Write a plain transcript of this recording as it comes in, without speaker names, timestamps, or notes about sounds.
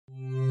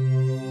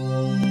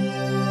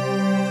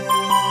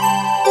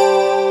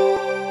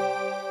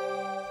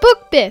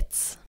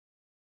Bits.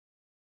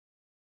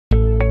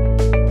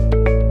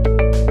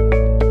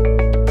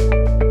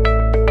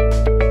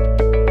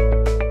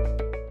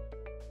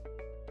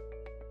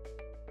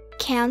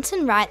 Count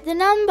and write the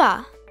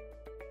number.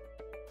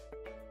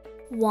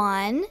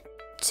 1,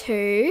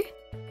 2,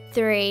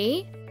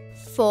 3,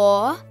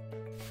 4,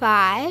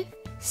 5,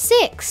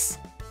 6.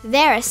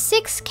 There are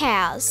 6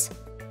 cows.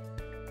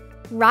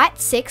 Write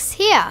 6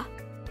 here.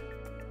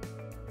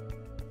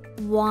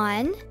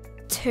 1,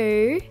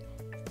 2,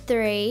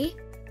 3,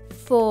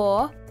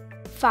 4,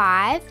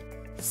 5,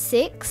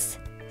 6,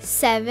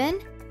 7,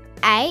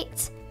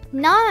 8,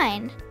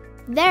 9.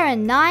 There are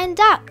 9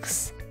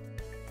 ducks.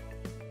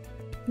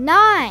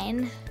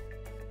 9.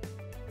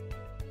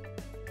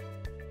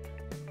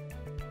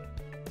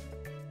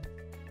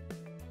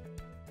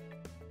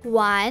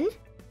 1,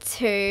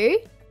 2,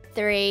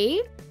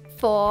 3,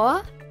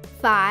 4,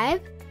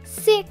 5,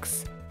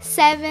 6,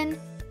 7,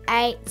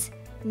 8,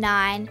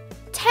 9,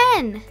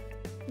 10.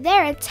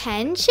 There are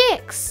 10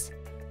 chicks.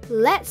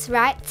 Let's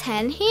write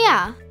 10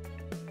 here.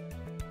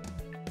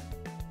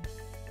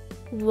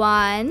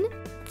 1,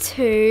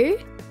 2,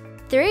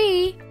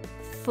 3,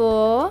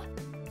 4,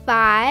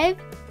 5,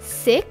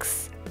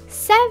 6,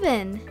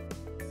 7.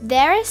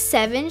 There are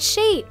 7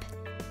 sheep.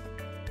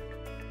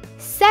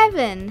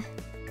 7.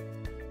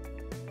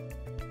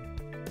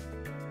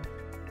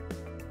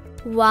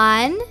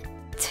 1,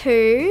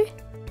 2,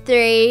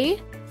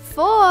 3,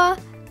 4,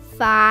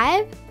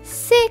 5,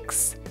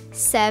 6,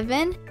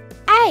 7,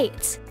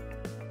 8.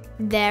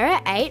 There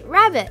are 8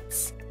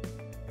 rabbits.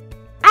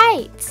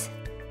 8.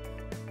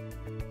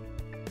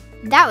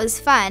 That was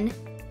fun.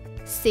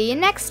 See you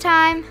next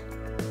time.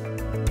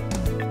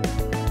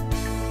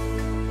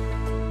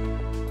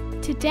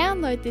 To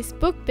download this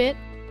book bit,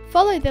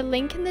 follow the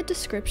link in the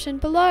description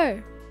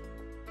below.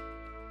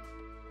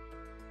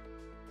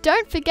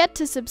 Don't forget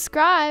to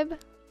subscribe.